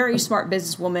like very smart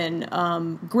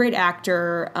businesswoman, great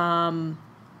actor,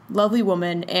 lovely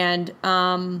woman. And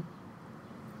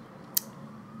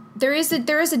there is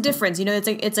a difference, you know,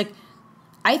 it's like,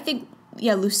 I think,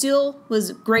 yeah, Lucille was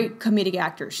a great comedic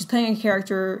actor. She's playing a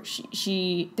character.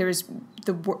 There was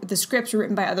the scripts were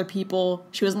written by other people.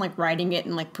 She wasn't like writing it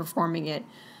and like performing it.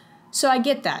 So I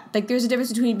get that. Like, there's a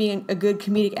difference between being a good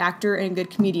comedic actor and a good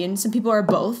comedian. Some people are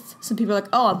both. Some people are like,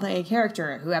 oh, I'm playing a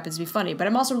character who happens to be funny, but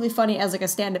I'm also really funny as like a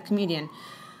stand-up comedian.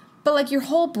 But like your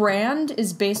whole brand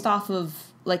is based off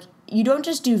of like, you don't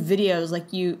just do videos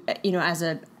like you know, as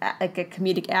a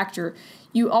comedic actor.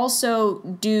 You also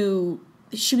do.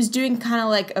 She was doing kind of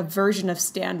like a version of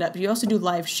stand-up. You also do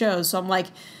live shows. So I'm like,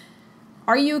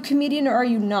 are you a comedian or are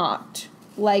you not?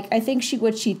 Like, I think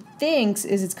what she thinks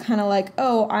is it's kind of like,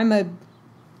 oh, I'm a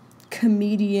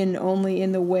comedian only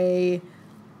in the way,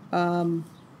 she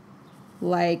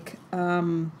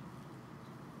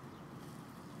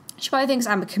probably thinks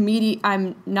I'm a comedian.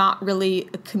 I'm not really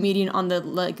a comedian on the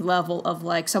like level of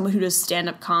like someone who does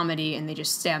stand-up comedy and they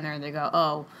just stand there and they go,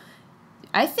 oh,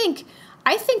 I think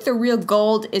the real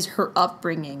gold is her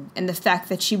upbringing and the fact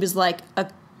that she was like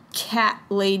a cat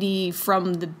lady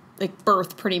from the like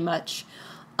birth, pretty much.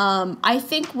 I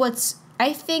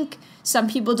think some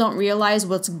people don't realize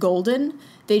what's golden.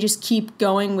 They just keep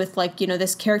going with like, you know,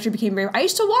 this character became very. I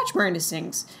used to watch Miranda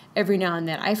Sings every now and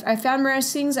then. I found Miranda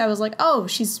Sings. I was like, oh,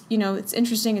 she's, you know, it's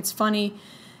interesting, it's funny,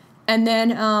 and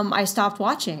then I stopped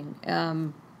watching.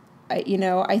 I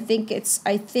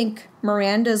think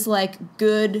Miranda's like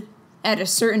good at a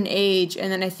certain age,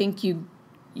 and then I think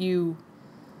you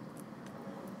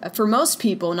for most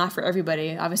people, not for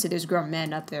everybody, obviously there's grown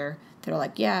men up there that are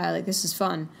like, yeah, like this is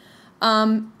fun.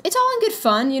 It's all in good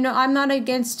fun, you know. I'm not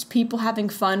against people having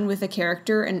fun with a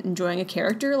character and enjoying a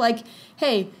character. Like,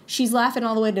 hey, she's laughing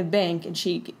all the way to the bank, and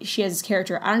she has this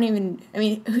character.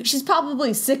 She's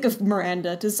probably sick of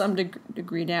Miranda to some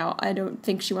degree now. I don't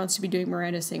think she wants to be doing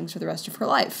Miranda Sings for the rest of her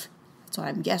life. That's what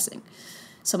I'm guessing.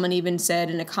 Someone even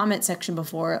said in a comment section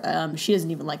before, she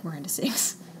doesn't even like Miranda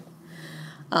Sings.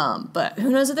 But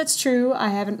who knows if that's true.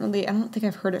 I don't think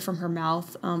I've heard it from her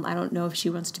mouth. I don't know if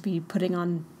she wants to be putting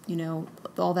on, you know,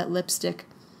 all that lipstick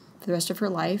for the rest of her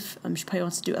life. She probably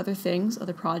wants to do other things,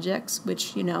 other projects,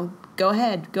 which, you know, go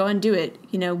ahead, go and do it.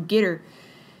 You know, get her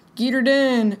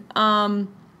done.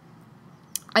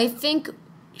 I think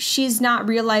she's not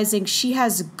realizing she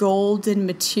has golden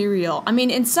material. I mean,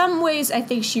 in some ways, I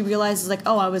think she realizes, like,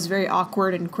 oh, I was very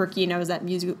awkward and quirky, and I was that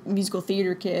musical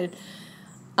theater kid.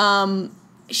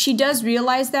 She does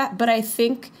realize that, but I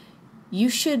think you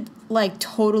should, like,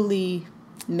 totally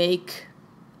make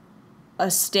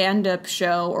a stand-up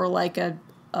show or, like, a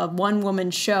one-woman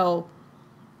show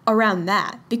around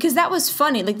that. Because that was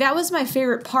funny. Like, that was my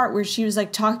favorite part where she was,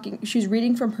 like, she was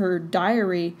reading from her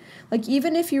diary. Like,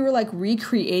 even if you were, like,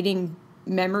 recreating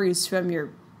memories from your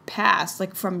past,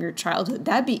 like, from your childhood,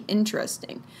 that'd be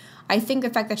interesting. I think the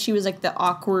fact that she was, like, the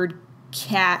awkward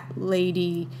cat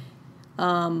lady,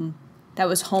 that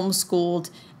was homeschooled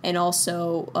and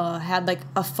also had like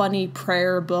a funny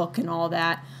prayer book and all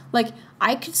that. Like,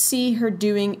 I could see her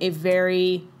doing a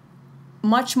very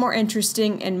much more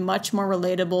interesting and much more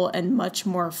relatable and much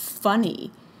more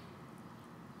funny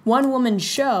one-woman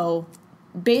show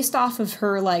based off of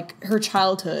her, like, her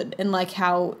childhood and like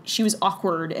how she was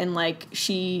awkward and like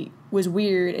she was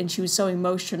weird and she was so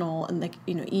emotional and like,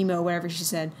 emo, whatever she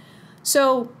said.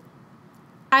 So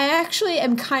I actually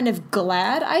am kind of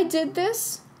glad I did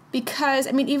this because,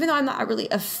 even though I'm not really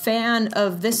a fan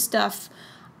of this stuff,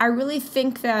 I really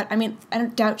think that, I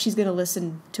don't doubt she's going to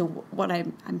listen to what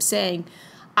I'm saying.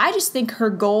 I just think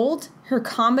her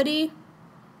comedy,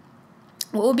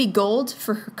 what would be gold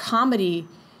for her comedy,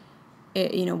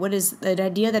 what is the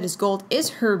idea that is gold is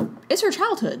her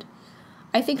childhood.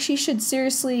 I think she should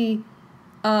seriously,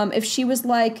 if she was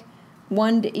like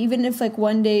one day, even if like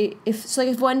one day,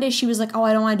 if one day she was like, oh,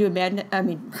 I don't want to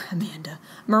do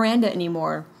Miranda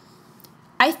anymore,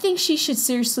 I think she should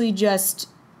seriously just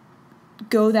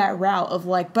go that route of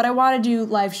like, but I want to do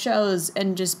live shows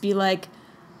and just be like,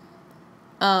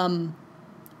 I'm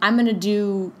going to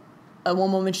do a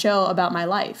one-woman show about my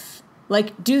life.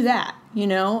 Like, do that,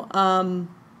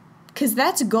 because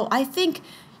that's a goal. I think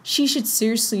she should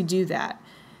seriously do that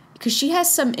because she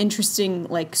has some interesting,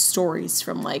 like, stories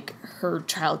from, like, her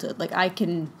childhood. Like,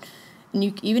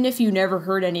 even if you never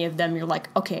heard any of them, you're like,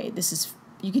 okay,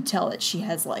 you could tell that she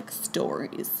has, like,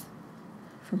 stories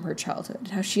from her childhood.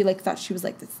 How she, like, thought she was,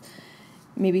 like, this.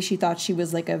 Maybe she thought she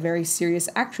was, like, a very serious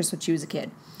actress when she was a kid.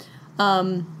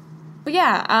 But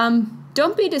yeah,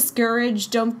 don't be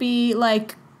discouraged. Don't be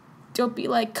like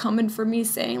coming for me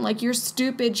saying like you're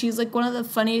stupid. She's like one of the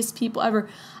funniest people ever.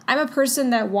 I'm a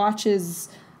person that watches,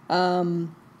 I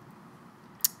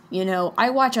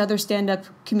watch other stand-up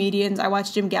comedians. I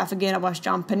watch Jim Gaffigan. I watch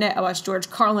John Panette. I watch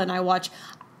George Carlin. I watch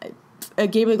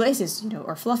Gabriel Iglesias,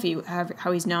 or Fluffy,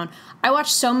 how he's known. I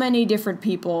watch so many different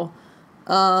people,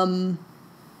 and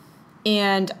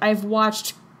I've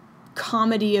watched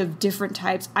comedy of different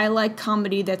types. I like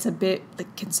comedy that's a bit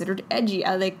like considered edgy.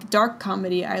 I like dark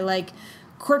comedy. I like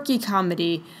quirky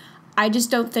comedy. I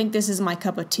just don't think this is my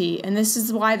cup of tea. And this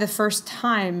is why the first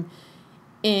time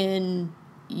in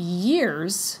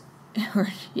years,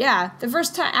 the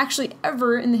first time actually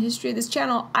ever in the history of this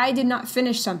channel, I did not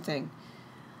finish something.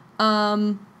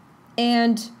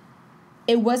 And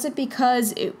it wasn't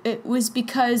because it was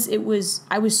because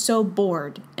I was so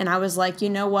bored and I was like, you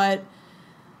know what?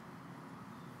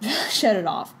 Shut it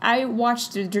off. I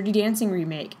watched the Dirty Dancing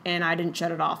remake and I didn't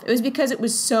shut it off. It was because it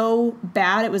was so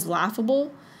bad, it was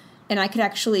laughable, and I could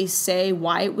actually say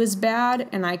why it was bad,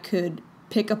 and I could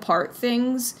pick apart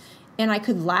things, and I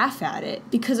could laugh at it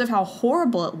because of how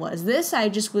horrible it was. This, I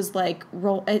just was like,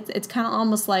 it's kind of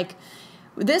almost like,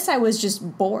 this I was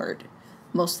just bored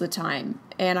most of the time,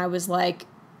 and I was like,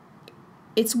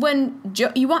 it's when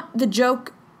you want the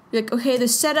joke, like, okay, the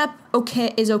setup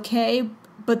is okay,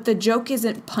 but the joke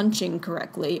isn't punching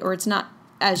correctly, or it's not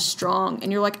as strong,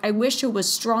 and you're like, I wish it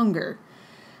was stronger.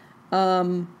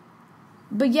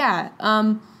 But yeah,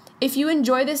 if you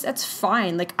enjoy this, that's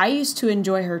fine. Like, I used to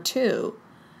enjoy her too.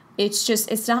 It's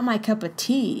just, it's not my cup of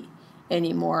tea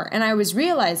anymore, and I was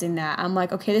realizing that. I'm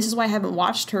like, okay, this is why I haven't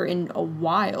watched her in a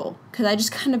while, because I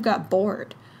just kind of got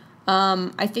bored.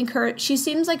 I think she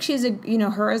seems like she's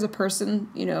her as a person,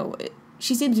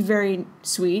 she seems very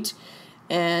sweet.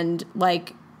 And,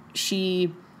 like, she's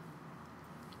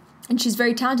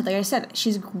very talented. Like I said,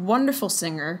 she's a wonderful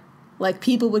singer. Like,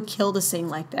 people would kill to sing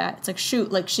like that. It's like, shoot,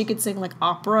 like, she could sing, like,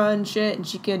 opera and shit, and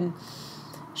she can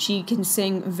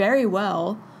sing very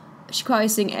well. She could probably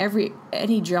sing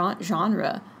any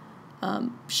genre.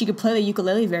 She could play the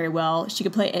ukulele very well. She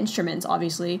could play instruments,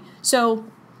 obviously. So,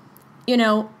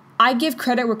 I give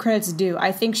credit where credit's due.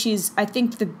 I think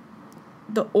the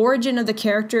origin of the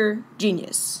character,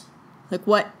 genius. Like,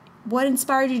 what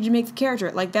inspired you to make the character?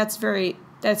 Like, that's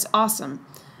awesome.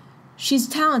 She's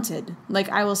talented. Like,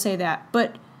 I will say that.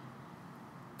 But,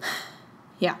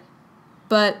 yeah.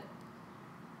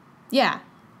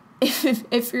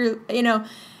 If you're,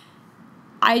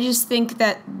 I just think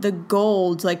that the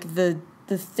gold, like, the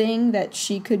thing that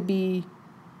she could be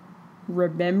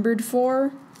remembered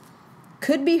for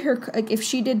could be her, like, if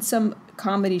she did some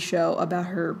comedy show about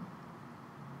her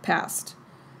past.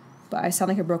 But I sound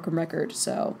like a broken record,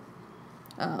 so,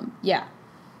 yeah.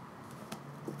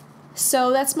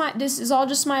 So this is all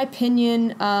just my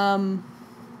opinion,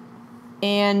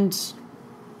 and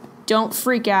don't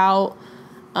freak out.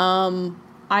 I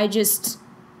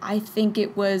think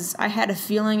I had a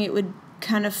feeling it would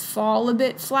kind of fall a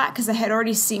bit flat, because I had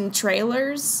already seen a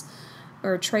trailer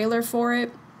for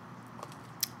it.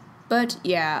 But,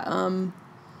 yeah,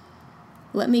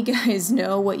 let me guys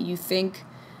know what you think.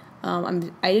 I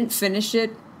didn't finish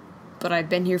it, but I've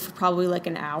been here for probably like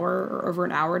an hour or over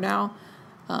an hour now.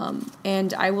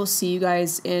 And I will see you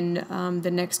guys in the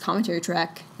next commentary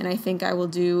track. And I think I will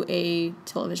do a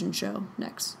television show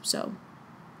next. So,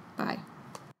 bye.